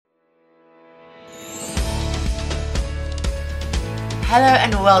Hello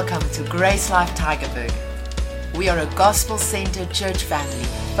and welcome to GraceLife Tygerberg. We are a gospel-centered church family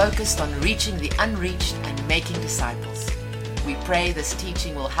focused on reaching the unreached and making disciples. We pray this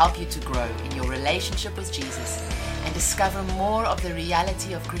teaching will help you to grow in your relationship with Jesus and discover more of the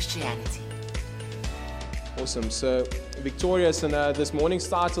reality of Christianity. Awesome. So, victorious, and this morning's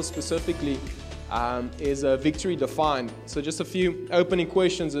title specifically is Victory Defined. So, just a few opening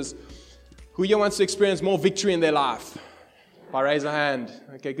questions is, who here wants to experience more victory in their life? By raise a hand.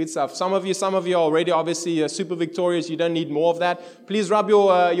 Okay, good stuff. Some of you are already obviously super victorious. You don't need more of that. Please rub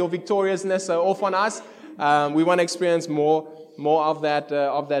your victoriousness off on us. We want to experience more of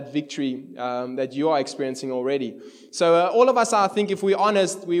that victory that you are experiencing already. So all of us, I think, if we're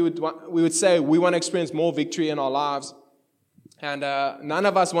honest, we would say we want to experience more victory in our lives, and none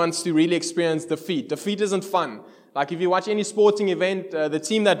of us wants to really experience defeat. Defeat isn't fun. Like if you watch any sporting event, the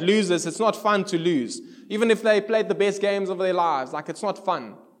team that loses, it's not fun to lose. Even if they played the best games of their lives, like it's not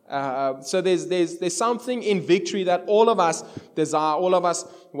fun. So there's something in victory that all of us desire, all of us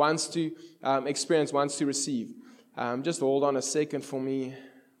wants to experience, wants to receive. Just hold on a second for me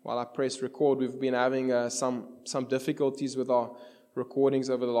while I press record. We've been having some difficulties with our recordings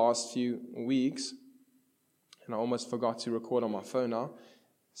over the last few weeks, and I almost forgot to record on my phone now.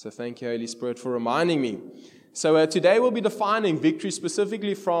 So thank you, Holy Spirit, for reminding me. So today we'll be defining victory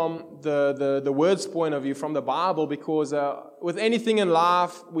specifically from the word's point of view, from the Bible, because with anything in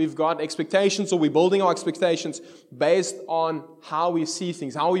life, we've got expectations, or we're building our expectations based on how we see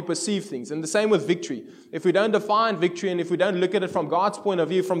things, how we perceive things. And the same with victory. If we don't define victory, and if we don't look at it from God's point of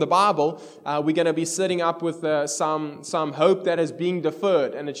view, from the Bible, we're going to be sitting up with some hope that is being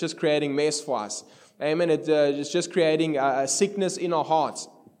deferred, and it's just creating mess for us. Amen. It's just creating a sickness in our hearts.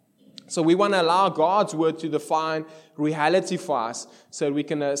 So we want to allow God's word to define reality for us so we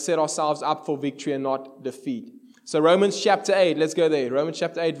can set ourselves up for victory and not defeat. So Romans chapter 8, let's go there. Romans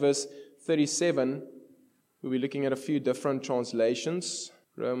chapter 8 verse 37. We'll be looking at a few different translations.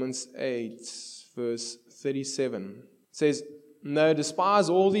 Romans 8 verse 37. It says, "No, despise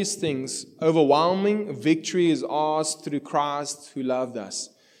all these things. Overwhelming victory is ours through Christ who loved us."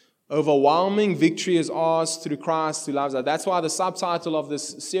 Overwhelming victory is ours through Christ who loves us. That's why the subtitle of this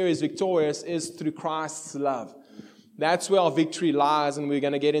series, Victorious, is Through Christ's Love. That's where our victory lies, and we're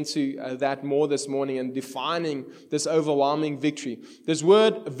going to get into that more this morning and defining this overwhelming victory. This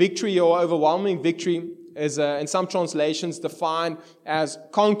word victory or overwhelming victory is in some translations defined as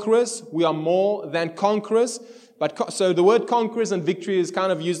conquerors. We are more than conquerors. So the word conquerors and victory is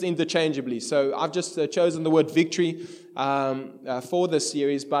kind of used interchangeably. So I've just chosen the word victory for this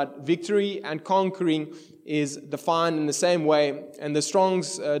series, but victory and conquering is defined in the same way. And the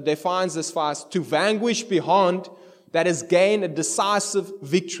Strong's defines this for us: to vanquish beyond, that is, gain a decisive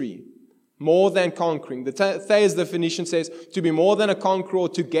victory. More than conquering. The Thayer's definition says to be more than a conqueror, or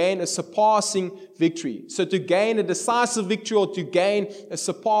to gain a surpassing victory. So to gain a decisive victory, or to gain a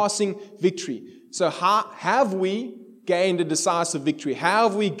surpassing victory. So how have we gained a decisive victory? How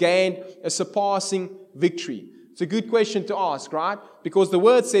have we gained a surpassing victory? It's a good question to ask, right? Because the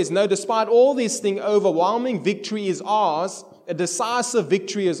word says, no, despite all these things, overwhelming victory is ours, a decisive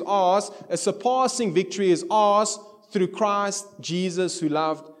victory is ours, a surpassing victory is ours through Christ Jesus who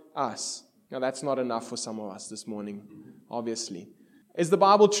loved us. Now that's not enough for some of us this morning, obviously. Is the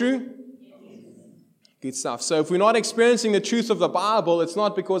Bible true? Good stuff. So if we're not experiencing the truth of the Bible, it's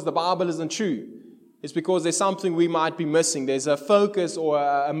not because the Bible isn't true. It's because there's something we might be missing. There's a focus or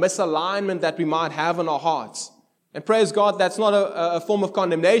a misalignment that we might have in our hearts. And praise God, that's not a form of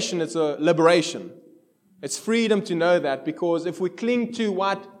condemnation, it's a liberation. It's freedom to know that, because if we cling to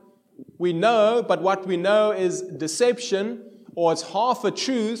what we know, but what we know is deception, or it's half a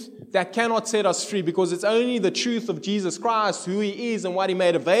truth, that cannot set us free, because it's only the truth of Jesus Christ, who He is and what He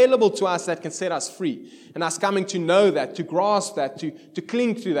made available to us, that can set us free. And us coming to know that, to grasp that, to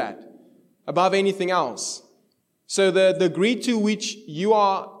cling to that above anything else. So the degree to which you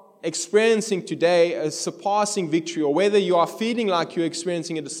are experiencing today a surpassing victory, or whether you are feeling like you're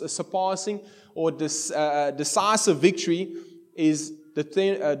experiencing a surpassing or decisive victory, is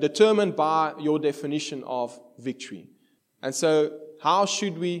determined by your definition of victory. And so how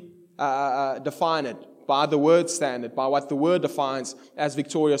should we define it? By the word standard, by what the word defines as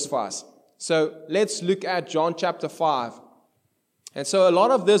victorious for us. So let's look at John chapter 5. And so a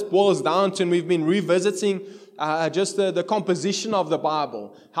lot of this boils down to, and we've been revisiting just the composition of the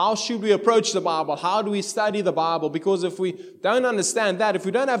Bible. How should we approach the Bible? How do we study the Bible? Because if we don't understand that, if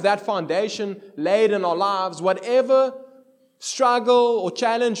we don't have that foundation laid in our lives, whatever struggle or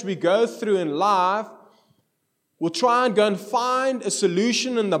challenge we go through in life, we'll try and go and find a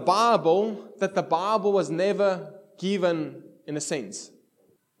solution in the Bible that the Bible was never given in a sense.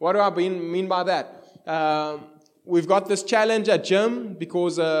 What do I mean by that? We've got this challenge at gym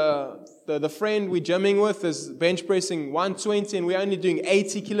because the friend we're gymming with is bench pressing 120 and we're only doing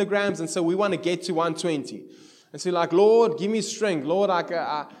 80 kilograms, and so we want to get to 120. And so like, Lord, give me strength. Lord,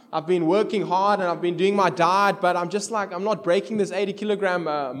 I've been working hard and I've been doing my diet, but I'm just like, I'm not breaking this 80 kilogram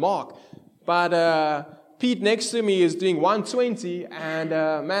mark. But Pete next to me is doing 120, and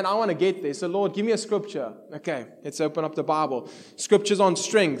man, I want to get there. So Lord, give me a scripture. Okay, let's open up the Bible. Scriptures on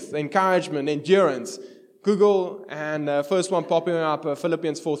strength, encouragement, endurance. Google, and first one popping up,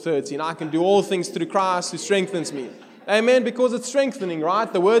 Philippians 4:13. I can do all things through Christ who strengthens me. Amen, because it's strengthening,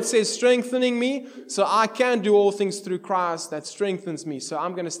 right? The word says strengthening me, so I can do all things through Christ that strengthens me. So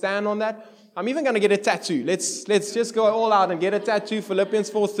I'm going to stand on that. I'm even going to get a tattoo. Let's just go all out and get a tattoo, Philippians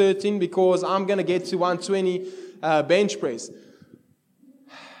 4:13, because I'm going to get to 120 bench press.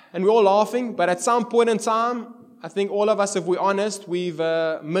 And we're all laughing, but at some point in time, I think all of us, if we're honest, we've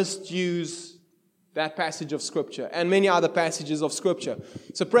misused that passage of Scripture and many other passages of Scripture.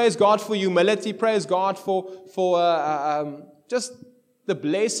 So praise God for humility. Praise God for just the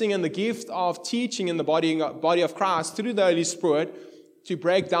blessing and the gift of teaching in the body of Christ through the Holy Spirit to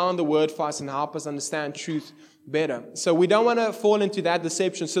break down the Word for us and help us understand truth better. So we don't want to fall into that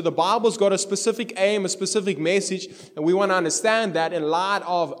deception. So the Bible's got a specific aim, a specific message, and we want to understand that in light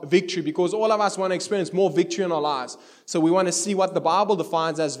of victory, because all of us want to experience more victory in our lives. So we want to see what the Bible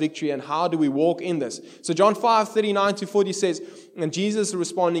defines as victory and how do we walk in this. So John 5:39-40 says, and Jesus is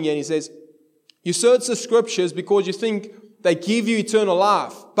responding here, and he says, you search the Scriptures because you think they give you eternal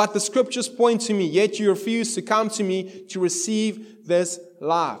life, but the Scriptures point to me, yet you refuse to come to me to receive this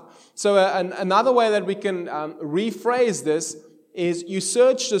life. So another way that we can rephrase this is you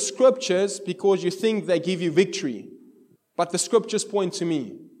search the Scriptures because you think they give you victory, but the Scriptures point to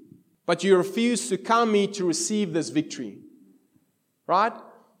me. But you refuse to come to me to receive this victory. Right?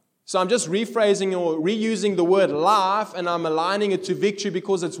 So I'm just rephrasing or reusing the word life, and I'm aligning it to victory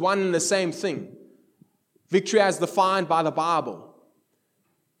because it's one and the same thing. Victory as defined by the Bible.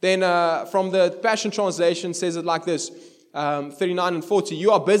 Then from the Passion Translation says it like this. 39 and 40,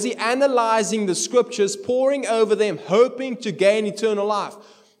 you are busy analyzing the Scriptures, poring over them, hoping to gain eternal life,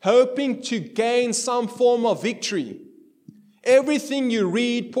 hoping to gain some form of victory. Everything you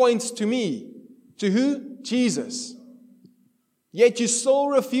read points to me. To who? Jesus. Yet you still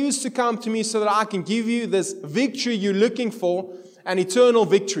refuse to come to me so that I can give you this victory you're looking for, an eternal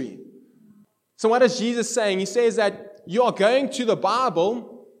victory. So what is Jesus saying? He says that you are going to the Bible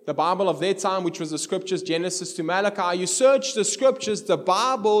of their time, which was the Scriptures, Genesis to Malachi. You search the Scriptures, the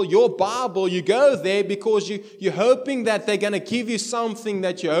Bible, your Bible, you go there because you're hoping that they're going to give you something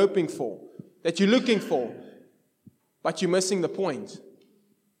that you're hoping for, that you're looking for. But you're missing the point.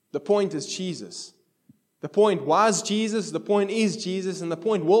 The point is Jesus. The point was Jesus, the point is Jesus, and the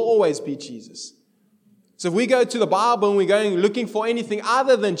point will always be Jesus. So if we go to the Bible and we're going looking for anything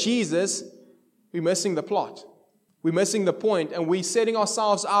other than Jesus, we're missing the plot. We're missing the point, and we're setting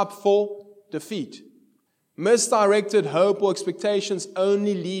ourselves up for defeat. Misdirected hope or expectations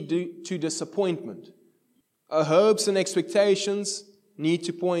only lead to disappointment. Our hopes and expectations need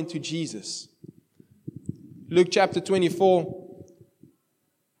to point to Jesus. Luke chapter 24,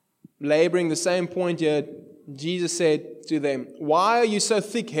 laboring the same point here, Jesus said to them, why are you so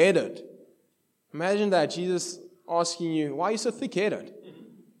thick-headed? Imagine that, Jesus asking you, why are you so thick-headed?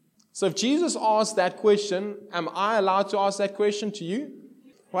 So if Jesus asked that question, am I allowed to ask that question to you?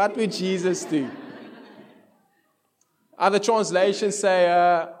 What would Jesus do? Other translations say,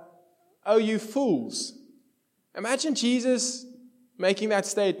 oh, you fools. Imagine Jesus making that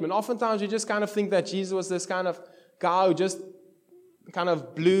statement. Oftentimes we just kind of think that Jesus was this kind of guy who just kind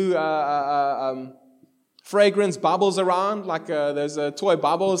of blew fragrance bubbles around, like there's toy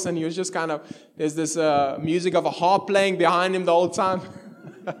bubbles, and he was just kind of, there's this music of a harp playing behind him the whole time.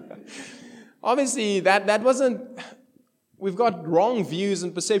 Obviously, that wasn't, we've got wrong views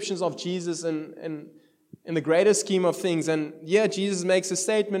and perceptions of Jesus in the greater scheme of things. And yeah, Jesus makes a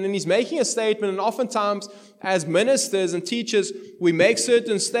statement, and he's making a statement, and oftentimes as ministers and teachers, we make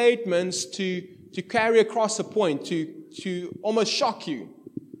certain statements to carry across a point, to almost shock you.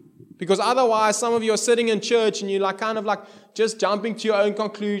 Because otherwise, some of you are sitting in church and you're kind of just jumping to your own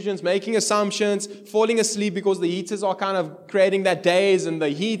conclusions, making assumptions, falling asleep because the heaters are kind of creating that daze and the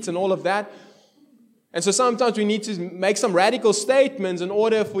heat and all of that. And so sometimes we need to make some radical statements in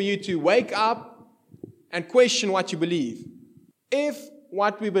order for you to wake up and question what you believe. If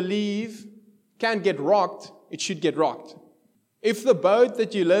what we believe can get rocked, it should get rocked. If the boat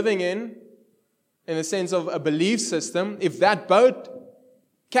that you're living in the sense of a belief system, if that boat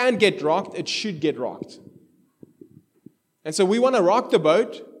can get rocked, it should get rocked. And so we want to rock the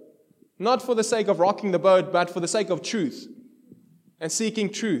boat, not for the sake of rocking the boat, but for the sake of truth and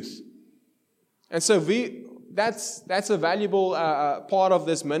seeking truth. And so that's a valuable part of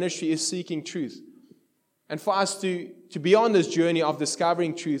this ministry, is seeking truth. And for us to be on this journey of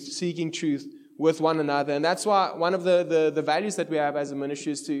discovering truth, seeking truth with one another. And that's why one of the values that we have as a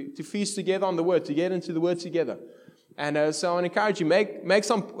ministry is to feast together on the Word, to get into the Word together. And so I want to encourage you, make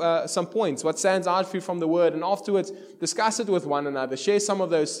some points, what stands out for you from the Word, and afterwards discuss it with one another. Share some of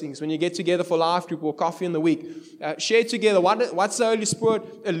those things. When you get together for life group or coffee in the week, share together what's the Holy Spirit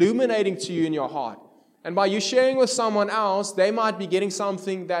illuminating to you in your heart. And by you sharing with someone else, they might be getting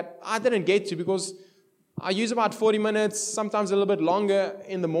something that I didn't get to, because I use about 40 minutes, sometimes a little bit longer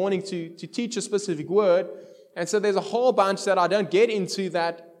in the morning to teach a specific word. And so there's a whole bunch that I don't get into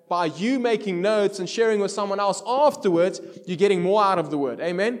that by you making notes and sharing with someone else afterwards, you're getting more out of the word.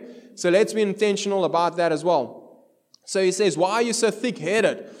 Amen? So let's be intentional about that as well. So he says, why are you so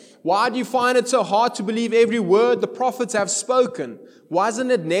thick-headed? Why do you find it so hard to believe every word the prophets have spoken? Wasn't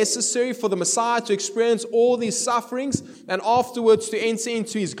it necessary for the Messiah to experience all these sufferings and afterwards to enter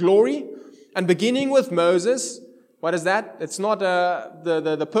into his glory? And beginning with Moses, what is that? It's not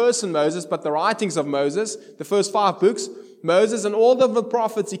the person Moses, but the writings of Moses, the first 5 books. Moses and all of the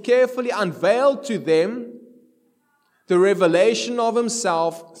prophets, he carefully unveiled to them the revelation of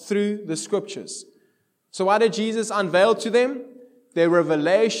himself through the scriptures. So what did Jesus unveil to them? The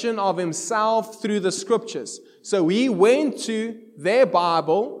revelation of himself through the scriptures. So he went to their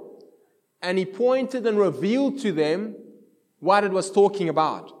Bible and he pointed and revealed to them what it was talking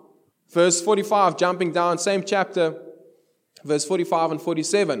about. Verse 45, jumping down, same chapter, verse 45 and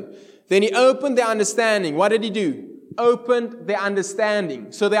 47. Then he opened their understanding. What did he do? Opened their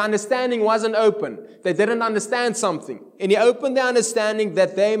understanding. So their understanding wasn't open. They didn't understand something. And he opened their understanding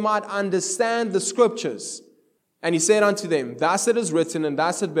that they might understand the scriptures. And he said unto them, thus it is written, and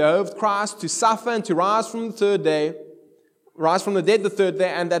thus it behoved Christ to suffer and to rise from the dead the third day,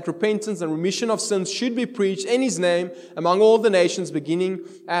 and that repentance and remission of sins should be preached in his name among all the nations, beginning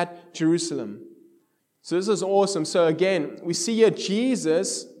at Jerusalem. So this is awesome. So again, we see here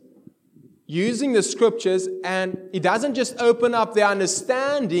Jesus using the scriptures, and he doesn't just open up their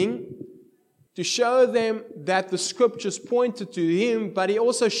understanding to show them that the scriptures pointed to him, but he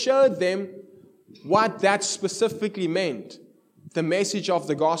also showed them what that specifically meant. The message of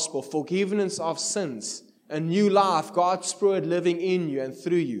the gospel, forgiveness of sins, a new life, God's Spirit living in you and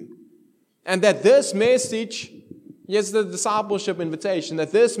through you. And that this message, yes, the discipleship invitation,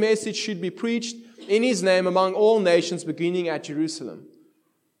 that this message should be preached in his name among all nations, beginning at Jerusalem.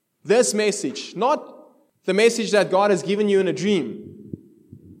 This message, not the message that God has given you in a dream.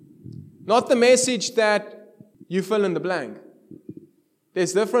 Not the message that you fill in the blank.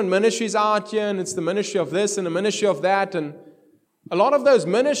 There's different ministries out here, and it's the ministry of this and the ministry of that, and a lot of those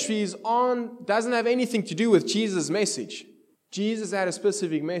ministries doesn't have anything to do with Jesus' message. Jesus had a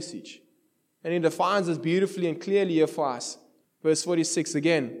specific message, and he defines it beautifully and clearly here for us. Verse 46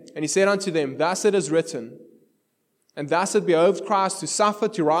 again, and he said unto them, thus it is written, and thus it behoved Christ to suffer,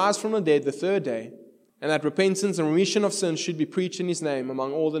 to rise from the dead the third day, and that repentance and remission of sins should be preached in his name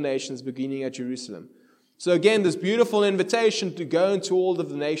among all the nations, beginning at Jerusalem. So again, this beautiful invitation to go into all of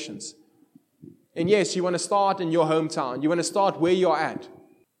the nations. And yes, you want to start in your hometown. You want to start where you're at.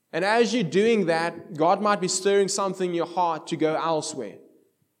 And as you're doing that, God might be stirring something in your heart to go elsewhere.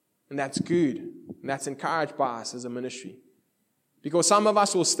 And that's good. And that's encouraged by us as a ministry. Because some of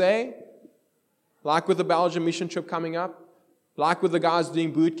us will stay, like with the Belgian mission trip coming up, like with the guys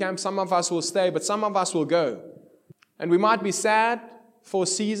doing boot camp. Some of us will stay, but some of us will go. And we might be sad for a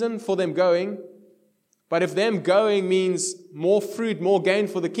season for them going, but if them going means more fruit, more gain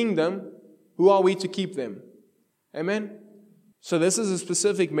for the kingdom, who are we to keep them? Amen? So this is a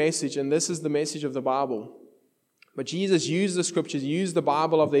specific message, and this is the message of the Bible. But Jesus used the scriptures, used the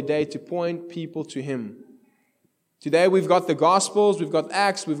Bible of their day to point people to him. Today we've got the Gospels, we've got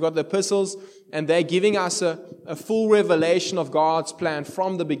Acts, we've got the epistles, and they're giving us a full revelation of God's plan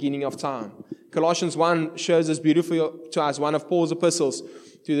from the beginning of time. Colossians 1 shows us beautifully to us, one of Paul's epistles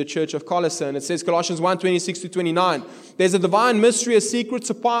to the church of Colossae. And it says, Colossians 1, 26 to 29, there's a divine mystery, a secret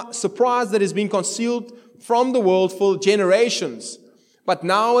surprise that has been concealed from the world for generations. But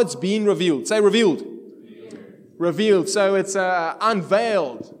now it's been revealed. Say revealed. Revealed. So it's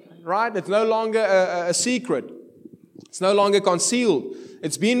unveiled, right? It's no longer a secret. It's no longer concealed.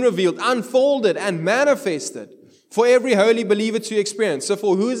 It's been revealed, unfolded, and manifested for every holy believer to experience. So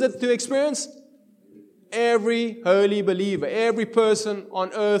for who is it to experience? Every holy believer, every person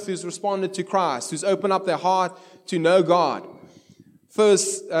on earth who's responded to Christ, who's opened up their heart to know God.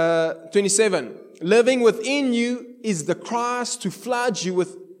 Verse 27, living within you is the Christ to flood you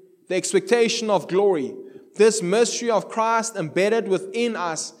with the expectation of glory. This mystery of Christ embedded within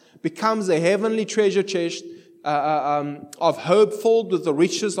us becomes a heavenly treasure chest of hope filled with the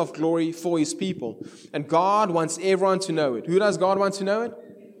riches of glory for His people. And God wants everyone to know it. Who does God want to know it?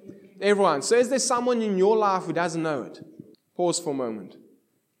 Everyone. So is there someone in your life who doesn't know it? Pause for a moment.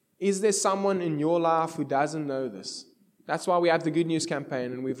 Is there someone in your life who doesn't know this? That's why we have the Good News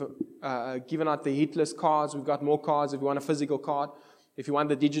campaign, and we've given out the hit list cards. We've got more cards if you want a physical card. If you want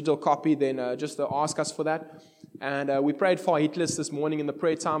the digital copy, then just ask us for that. And we prayed for a hit list this morning in the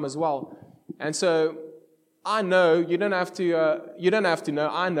prayer time as well. And so I know, you don't have to know,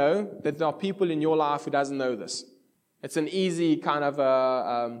 I know that there are people in your life who doesn't know this. It's an easy kind of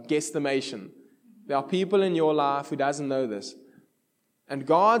guesstimation. There are people in your life who doesn't know this. And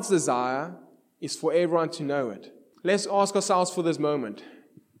God's desire is for everyone to know it. Let's ask ourselves for this moment.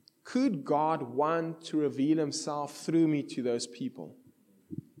 Could God want to reveal Himself through me to those people?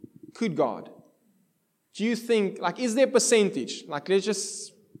 Could God? Do you think, is there a percentage?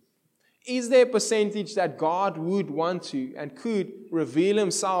 Is there a percentage that God would want to and could reveal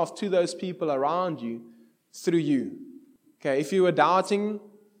Himself to those people around you through you? Okay, if you were doubting,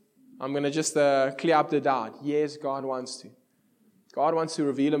 I'm going to just clear up the doubt. Yes, God wants to. God wants to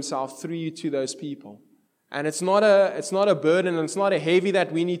reveal Himself through you to those people. And it's not a burden, and it's not a heavy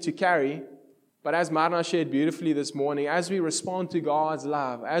that we need to carry. But as Marna shared beautifully this morning, as we respond to God's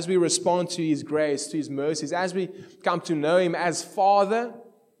love, as we respond to His grace, to His mercies, as we come to know Him as Father,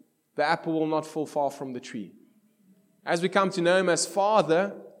 the apple will not fall far from the tree. As we come to know Him as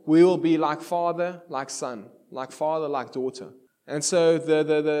Father, we will be like father, like son, like father, like daughter. And so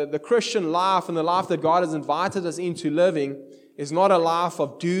the Christian life and the life that God has invited us into living is not a life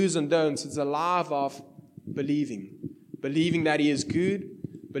of do's and don'ts. It's a life of believing. Believing that He is good,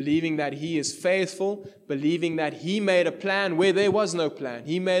 believing that He is faithful, believing that He made a plan where there was no plan.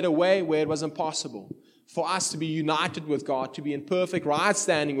 He made a way where it was impossible. For us to be united with God, to be in perfect right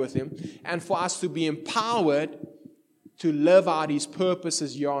standing with Him, and for us to be empowered to live out His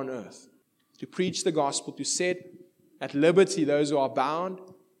purposes here on earth. To preach the gospel, to set at liberty those who are bound,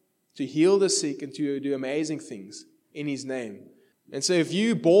 to heal the sick, and to do amazing things in His name. And so if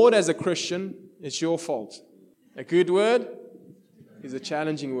you're bored as a Christian, it's your fault. A good word is a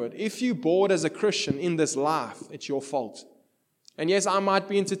challenging word. If you're bored as a Christian in this life, it's your fault. And yes, I might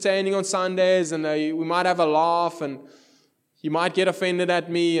be entertaining on Sundays, and we might have a laugh, and you might get offended at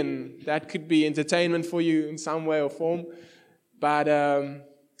me, and that could be entertainment for you in some way or form. But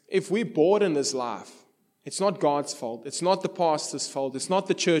if we're bored in this life, it's not God's fault. It's not the pastor's fault. It's not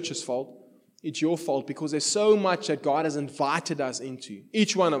the church's fault. It's your fault, because there's so much that God has invited us into.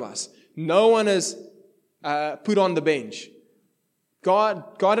 Each one of us. No one is put on the bench.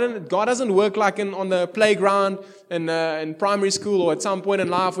 God doesn't work like on the playground in primary school or at some point in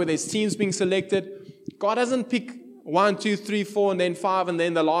life where there's teams being selected. God doesn't pick 1, 2, 3, 4, and then 5, and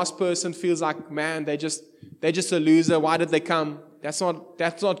then the last person feels like, man, they're just a loser. Why did they come? That's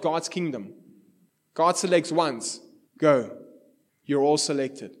not God's kingdom. God selects once. Go. You're all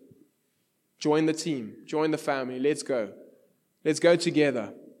selected. Join the team. Join the family. Let's go. Let's go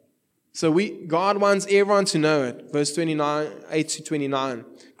together. So God wants everyone to know it. Verse 8 to 29.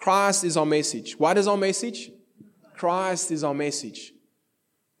 Christ is our message. What is our message? Christ is our message.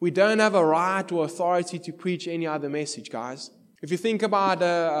 We don't have a right or authority to preach any other message, guys. If you think about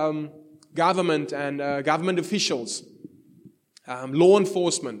government and government officials, law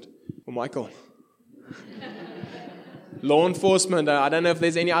enforcement. Oh, Michael. Law enforcement. I don't know if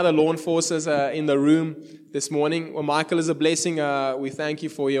there's any other law enforcers in the room this morning. Well, Michael, is a blessing. We thank you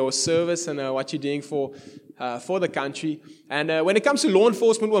for your service and what you're doing for the country. And when it comes to law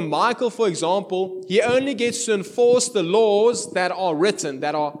enforcement, well, Michael, for example, he only gets to enforce the laws that are written,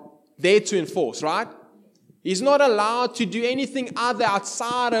 that are there to enforce, right? He's not allowed to do anything other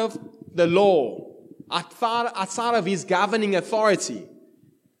outside of the law, outside of his governing authority.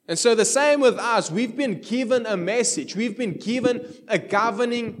 And so the same with us. We've been given a message. We've been given a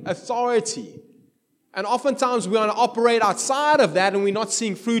governing authority. And oftentimes we want to operate outside of that, and we're not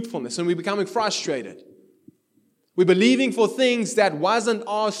seeing fruitfulness, and we're becoming frustrated. We're believing for things that wasn't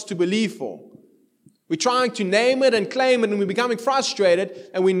ours to believe for. We're trying to name it and claim it, and we're becoming frustrated,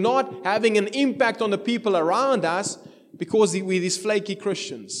 and we're not having an impact on the people around us because we're these flaky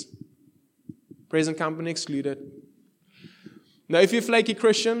Christians. Present company excluded. Now, if you're a flaky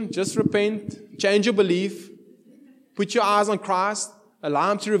Christian, just repent, change your belief, put your eyes on Christ,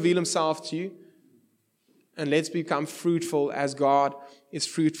 allow Him to reveal Himself to you, and let's become fruitful as God is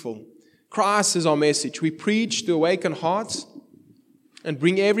fruitful. Christ is our message. We preach to awaken hearts and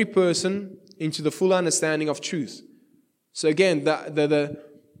bring every person into the full understanding of truth. So again, the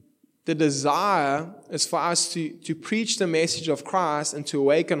desire is for us to preach the message of Christ and to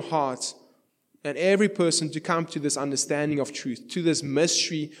awaken hearts and every person to come to this understanding of truth, to this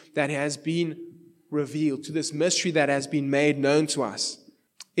mystery that has been revealed, to this mystery that has been made known to us.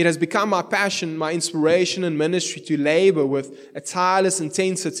 It has become my passion, my inspiration and ministry to labor with a tireless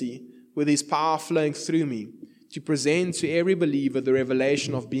intensity with His power flowing through me, to present to every believer the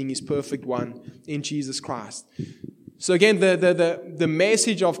revelation of being His perfect one in Jesus Christ. So again, the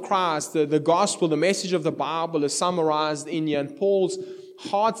message of Christ, the gospel, the message of the Bible is summarized in here. And Paul's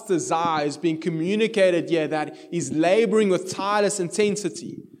heart's desire is being communicated here, that he's laboring with tireless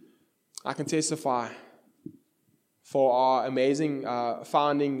intensity. I can testify for our amazing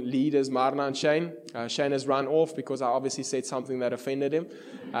founding leaders, Marna and Shane. Shane has run off because I obviously said something that offended him.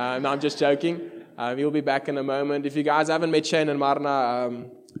 No, I'm just joking. He'll be back in a moment. If you guys haven't met Shane and Marna,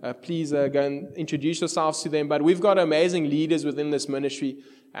 please go and introduce yourselves to them. But we've got amazing leaders within this ministry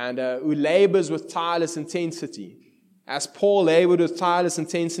and who labors with tireless intensity. As Paul labored with tireless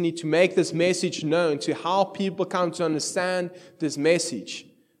intensity to make this message known, to help people come to understand this message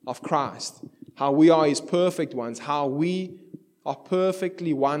of Christ, how we are His perfect ones, how we are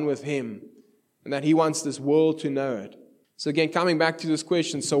perfectly one with Him, and that He wants this world to know it. So again, coming back to this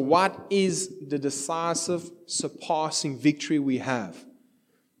question, so what is the decisive, surpassing victory we have?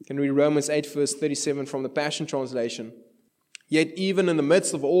 You can read Romans 8, verse 37 from the Passion Translation. Yet even in the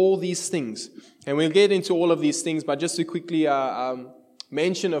midst of all these things, and we'll get into all of these things, but just to quickly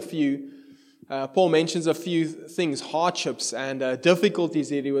mention a few, Paul mentions a few things, hardships and difficulties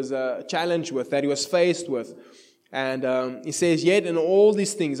that he was challenged with, that he was faced with. And he says, yet in all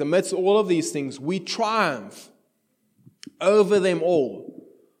these things, amidst all of these things, we triumph over them all.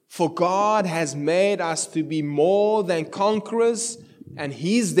 For God has made us to be more than conquerors, and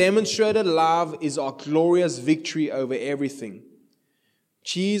His demonstrated love is our glorious victory over everything.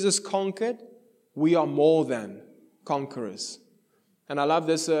 Jesus conquered, we are more than conquerors. And I love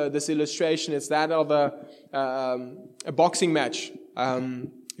this illustration. It's that of a boxing match.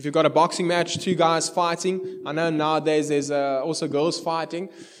 If you've got a boxing match, two guys fighting. I know nowadays there's also girls fighting.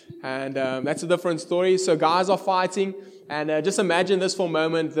 And that's a different story. So guys are fighting. And just imagine this for a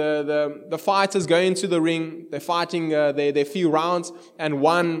moment. The fighters go into the ring. They're fighting their few rounds. And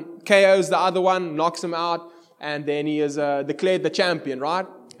one KOs the other one, knocks him out. And then he is declared the champion, right?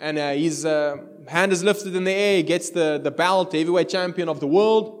 And his hand is lifted in the air. He gets the belt, the heavyweight champion of the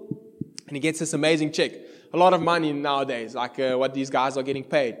world. And he gets this amazing check. A lot of money nowadays, like what these guys are getting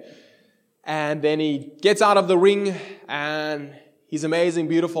paid. And then he gets out of the ring. And his amazing,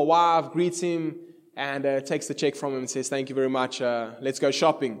 beautiful wife greets him. And takes the check from him and says, thank you very much, let's go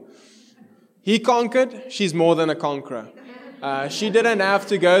shopping. He conquered, she's more than a conqueror. She didn't have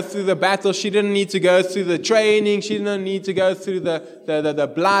to go through the battle, she didn't need to go through the training, she didn't need to go through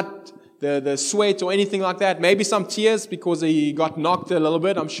the blood, the sweat or anything like that. Maybe some tears because he got knocked a little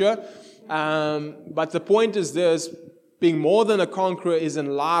bit, I'm sure. But the point is this, being more than a conqueror is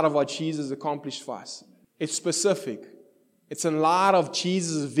in light of what Jesus accomplished for us. It's specific. It's in light of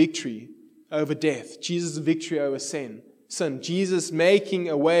Jesus' victory over death, Jesus' victory over sin, Jesus making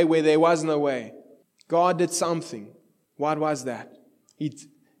a way where there was no way. God did something. What was that?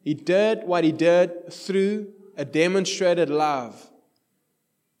 He did what He did through a demonstrated love.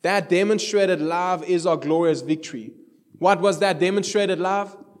 That demonstrated love is our glorious victory. What was that demonstrated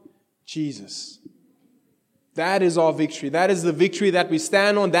love? Jesus. That is our victory. That is the victory that we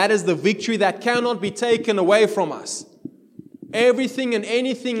stand on. That is the victory that cannot be taken away from us. Everything and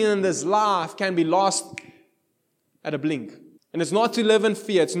anything in this life can be lost at a blink. And it's not to live in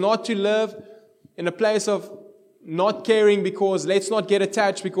fear. It's not to live in a place of not caring because let's not get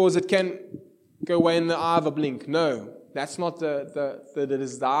attached because it can go away in the eye of a blink. No, that's not the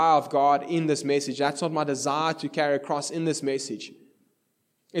desire of God in this message. That's not my desire to carry across in this message.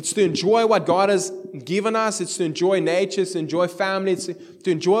 It's to enjoy what God has given us. It's to enjoy nature. It's to enjoy family. It's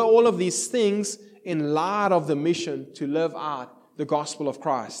to enjoy all of these things in light of the mission to live out the gospel of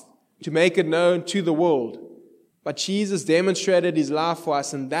Christ, to make it known to the world. But Jesus demonstrated His love for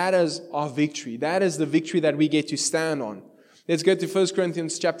us, and that is our victory. That is the victory that we get to stand on. Let's go to 1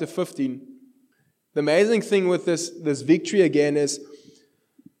 Corinthians chapter 15. The amazing thing with this victory again is,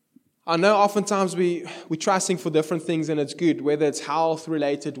 I know oftentimes we're trusting for different things and it's good, whether it's health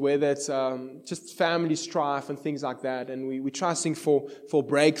related, whether it's just family strife and things like that. And we're trusting for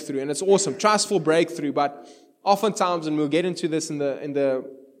breakthrough, and it's awesome. Trust for breakthrough, but oftentimes, and we'll get into this in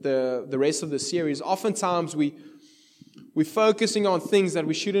the rest of the series, oftentimes we're focusing on things that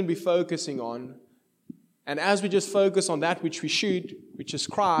we shouldn't be focusing on. And as we just focus on that which we should, which is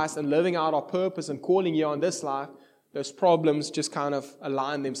Christ, and living out our purpose and calling here on this life, those problems just kind of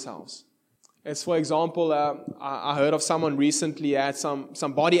align themselves. As for example, I heard of someone recently had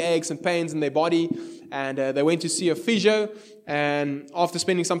some body aches and pains in their body, and they went to see a physio, and after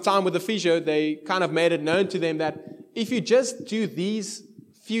spending some time with the physio, they kind of made it known to them that if you just do these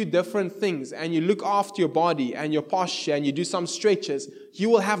few different things, and you look after your body and your posture, and you do some stretches, you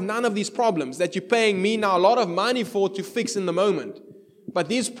will have none of these problems that you're paying me now a lot of money for to fix in the moment. But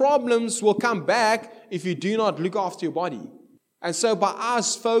these problems will come back if you do not look after your body. And so by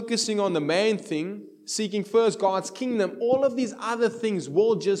us focusing on the main thing, seeking first God's kingdom, all of these other things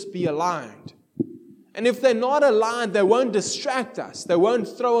will just be aligned. And if they're not aligned, they won't distract us. They won't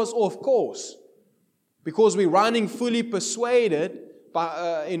throw us off course. Because we're running fully persuaded,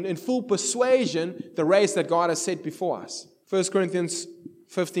 in full persuasion, the race that God has set before us. 1 Corinthians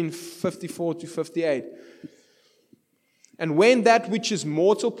 15:54-58. And when that which is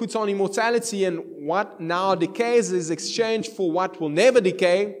mortal puts on immortality, and what now decays is exchanged for what will never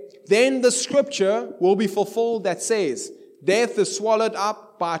decay, then the scripture will be fulfilled that says, death is swallowed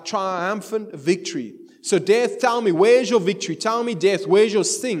up by a triumphant victory. So death, tell me, where's your victory? Tell me, death, where's your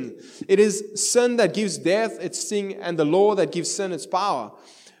sting? It is sin that gives death its sting, and the law that gives sin its power.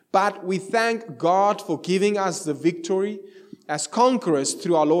 But we thank God for giving us the victory as conquerors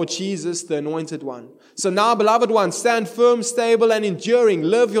through our Lord Jesus, the Anointed One. So now, beloved ones, stand firm, stable, and enduring.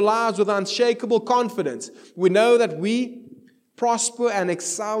 Live your lives with unshakable confidence. We know that we prosper and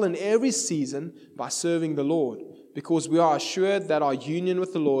excel in every season by serving the Lord, because we are assured that our union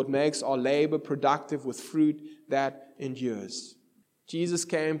with the Lord makes our labor productive with fruit that endures. Jesus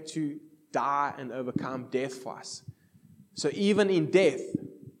came to die and overcome death for us. So even in death,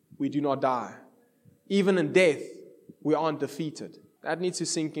 we do not die. Even in death, we aren't defeated. That needs to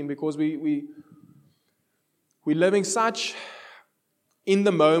sink in, because we're living such in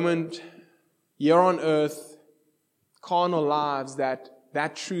the moment, here on earth, carnal lives that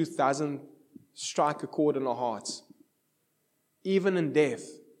truth doesn't strike a chord in our hearts. Even in death,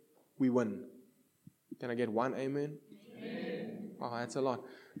 we win. Can I get one amen? Amen. Wow, that's a lot.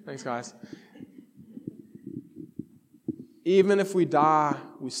 Thanks, guys. Even if we die,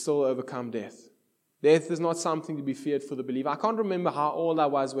 we still overcome death. Death is not something to be feared for the believer. I can't remember how old I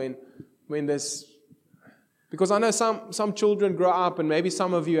was when this, because I know some children grow up, and maybe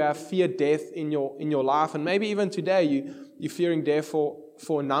some of you have feared death in your life, and maybe even today you're fearing death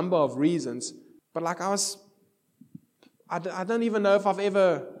for a number of reasons. But like I don't even know if I've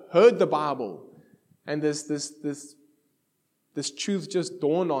ever heard the Bible, and this truth just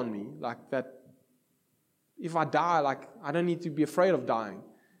dawned on me, like that if I die, like I don't need to be afraid of dying.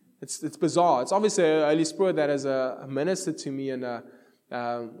 It's bizarre. It's obviously a Holy Spirit that has ministered to me, and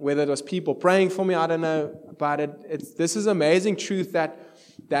whether it was people praying for me, I don't know. But this is amazing truth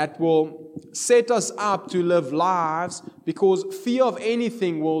that will set us up to live lives, because fear of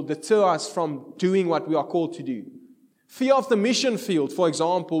anything will deter us from doing what we are called to do. Fear of the mission field, for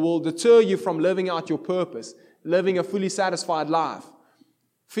example, will deter you from living out your purpose, living a fully satisfied life.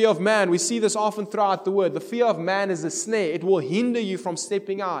 Fear of man, we see this often throughout the word. The fear of man is a snare. It will hinder you from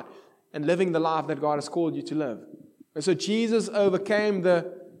stepping out and living the life that God has called you to live. And so Jesus overcame the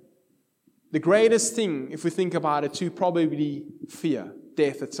greatest thing, if we think about it, to probably fear,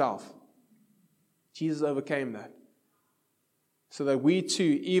 death itself. Jesus overcame that. So that we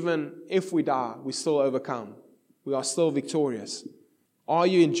too, even if we die, we still overcome. We are still victorious. Are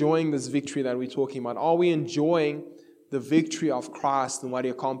you enjoying this victory that we're talking about? Are we enjoying the victory of Christ and what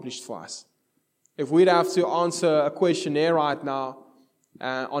He accomplished for us? If we'd have to answer a questionnaire right now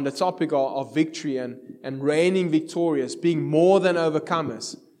on the topic of victory and reigning victorious, being more than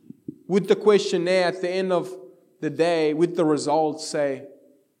overcomers, would the questionnaire at the end of the day, with the results, say,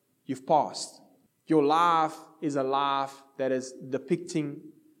 you've passed? Your life is a life that is depicting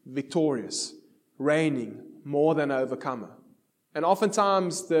victorious, reigning, more than overcomer. And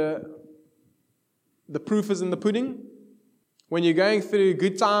oftentimes the proof is in the pudding. When you're going through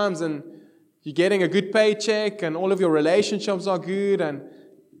good times and you're getting a good paycheck and all of your relationships are good and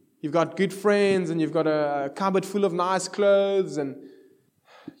you've got good friends and you've got a cupboard full of nice clothes and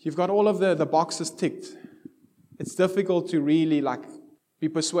you've got all of the boxes ticked, it's difficult to really be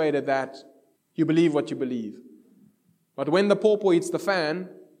persuaded that you believe what you believe. But when the pawpaw hits the fan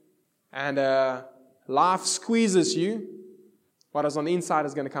and life squeezes you, what is on the inside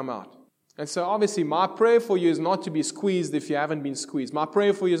is going to come out. And so obviously my prayer for you is not to be squeezed if you haven't been squeezed. My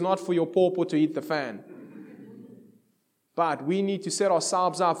prayer for you is not for your pawpaw to hit the fan. But we need to set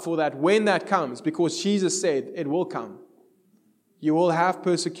ourselves up for that when that comes, because Jesus said it will come. You will have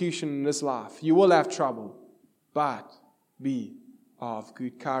persecution in this life. You will have trouble. But be of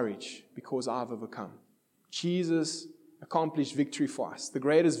good courage, because I've overcome. Jesus accomplished victory for us, the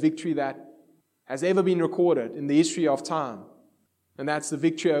greatest victory that has ever been recorded in the history of time. And that's the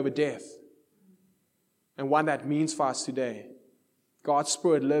victory over death. And what that means for us today. God's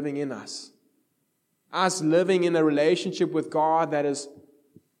Spirit living in us. Us living in a relationship with God that is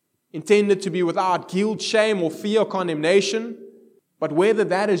intended to be without guilt, shame, or fear or condemnation. But whether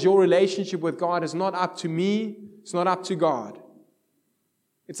that is your relationship with God is not up to me. It's not up to God.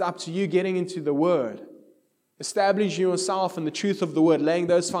 It's up to you getting into the Word. Establishing yourself in the truth of the Word. Laying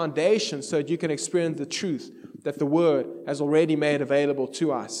those foundations so that you can experience the truth that the Word has already made available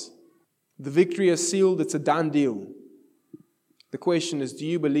to us. The victory is sealed. It's a done deal. The question is, do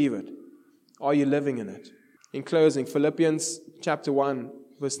you believe it? Are you living in it? In closing, Philippians chapter 1,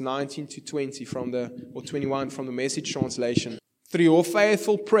 verse 19 to 20 or 21 from the Message translation. Through your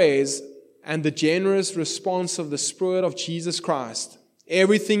faithful prayers and the generous response of the Spirit of Jesus Christ,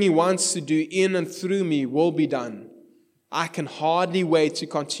 everything He wants to do in and through me will be done. I can hardly wait to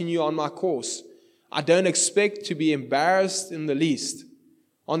continue on my course. I don't expect to be embarrassed in the least.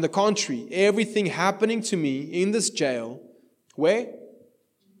 On the contrary, everything happening to me in this jail, where?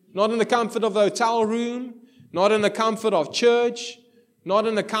 Not in the comfort of the hotel room, not in the comfort of church, not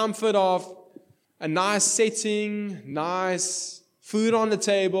in the comfort of a nice setting, nice food on the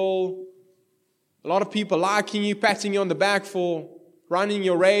table, a lot of people liking you, patting you on the back for running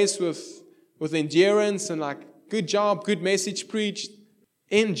your race with endurance and like, good job, good message preached.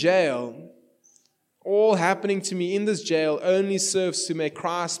 In jail, all happening to me in this jail only serves to make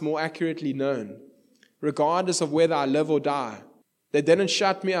Christ more accurately known, regardless of whether I live or die. They didn't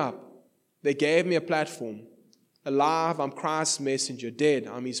shut me up. They gave me a platform. Alive, I'm Christ's messenger. Dead,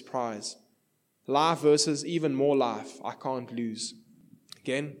 I'm His prize. Life versus even more life, I can't lose.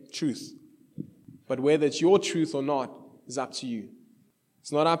 Again, truth. But whether it's your truth or not is up to you.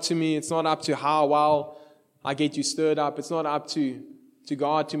 It's not up to me. It's not up to how well I get you stirred up. It's not up to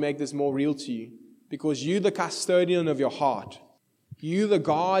God to make this more real to you. Because you, the custodian of your heart, you, the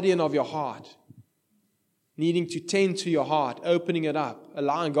guardian of your heart, needing to tend to your heart, opening it up,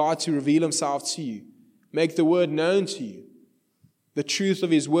 allowing God to reveal Himself to you, make the Word known to you, the truth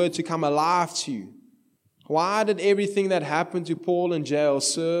of His Word to come alive to you. Why did everything that happened to Paul in jail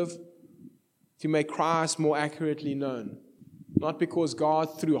serve to make Christ more accurately known? Not because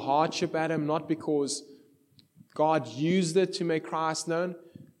God threw hardship at him, not because God used it to make Christ known,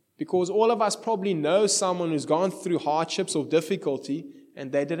 because all of us probably know someone who's gone through hardships or difficulty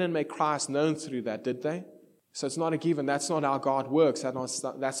and they didn't make Christ known through that, did they? So it's not a given. That's not how God works.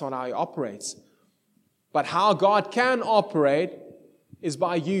 That's not how He operates. But how God can operate is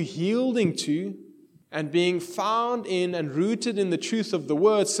by you yielding to and being found in and rooted in the truth of the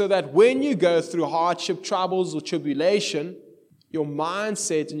Word, so that when you go through hardship, troubles, or tribulation, your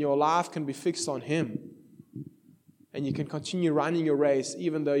mindset and your life can be fixed on Him. And you can continue running your race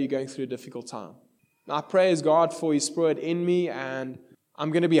even though you're going through a difficult time. Now, I praise God for His Spirit in me, and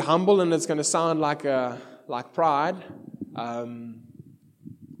I'm going to be humble, and it's going to sound like pride.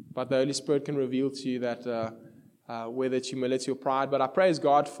 But the Holy Spirit can reveal to you that whether it's humility or pride. But I praise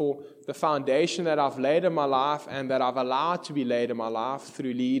God for the foundation that I've laid in my life and that I've allowed to be laid in my life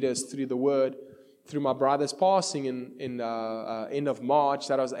through leaders, through the Word, through my brother's passing in end of March,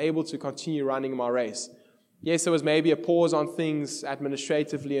 that I was able to continue running my race. Yes, there was maybe a pause on things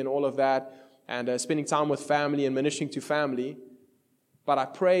administratively and all of that, and spending time with family and ministering to family. But I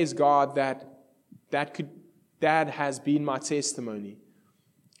praise God that has been my testimony.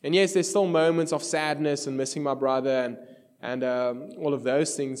 And yes, there's still moments of sadness and missing my brother and all of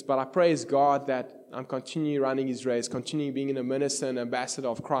those things. But I praise God that I'm continuing running His race, continuing being a minister and ambassador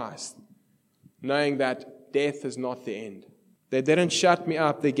of Christ, knowing that death is not the end. They didn't shut me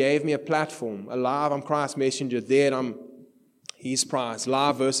up. They gave me a platform. Alive, I'm Christ's messenger. Dead, I'm His prize.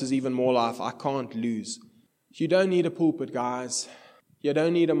 Life versus even more life. I can't lose. You don't need a pulpit, guys. You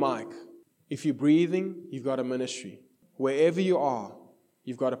don't need a mic. If you're breathing, you've got a ministry. Wherever you are,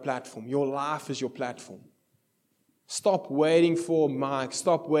 you've got a platform. Your life is your platform. Stop waiting for a mic.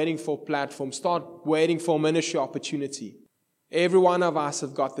 Stop waiting for a platform. Start waiting for a ministry opportunity. Every one of us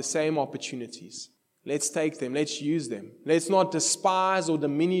have got the same opportunities. Let's take them. Let's use them. Let's not despise or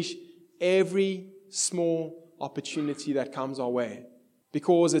diminish every small opportunity that comes our way.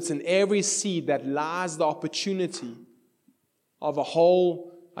 Because it's in every seed that lies the opportunity of a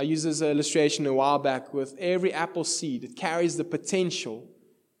whole. I used this illustration a while back. With every apple seed, it carries the potential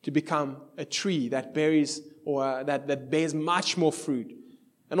to become a tree that bears that bears much more fruit.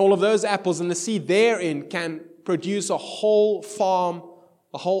 And all of those apples and the seed therein can produce a whole farm,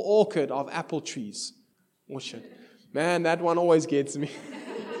 a whole orchard of apple trees. Orchard. Man, that one always gets me.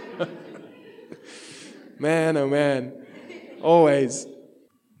 Man, oh man. Always.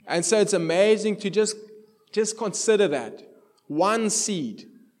 And so it's amazing to just consider that. One seed.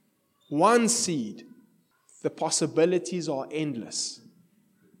 The possibilities are endless.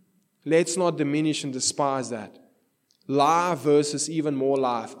 Let's not diminish and despise that. Life versus even more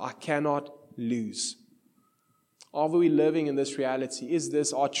life. I cannot lose. Are we living in this reality? Is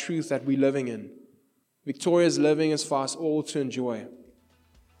this our truth that we're living in? Victoria's living is for us all to enjoy.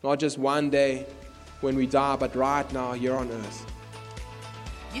 Not just one day when we die, but right now here on earth.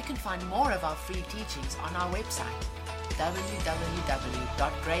 You can find more of our free teachings on our website,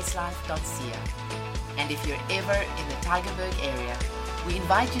 www.gracelife.ca. And if you're ever in the Tygerberg area, we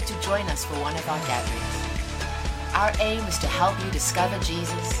invite you to join us for one of our gatherings. Our aim is to help you discover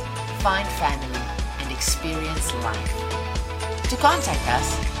Jesus, find family, and experience life. To contact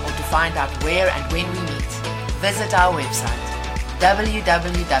us or to find out where and when we meet, visit our website,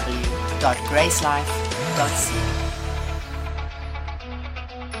 www.gracelife.ca.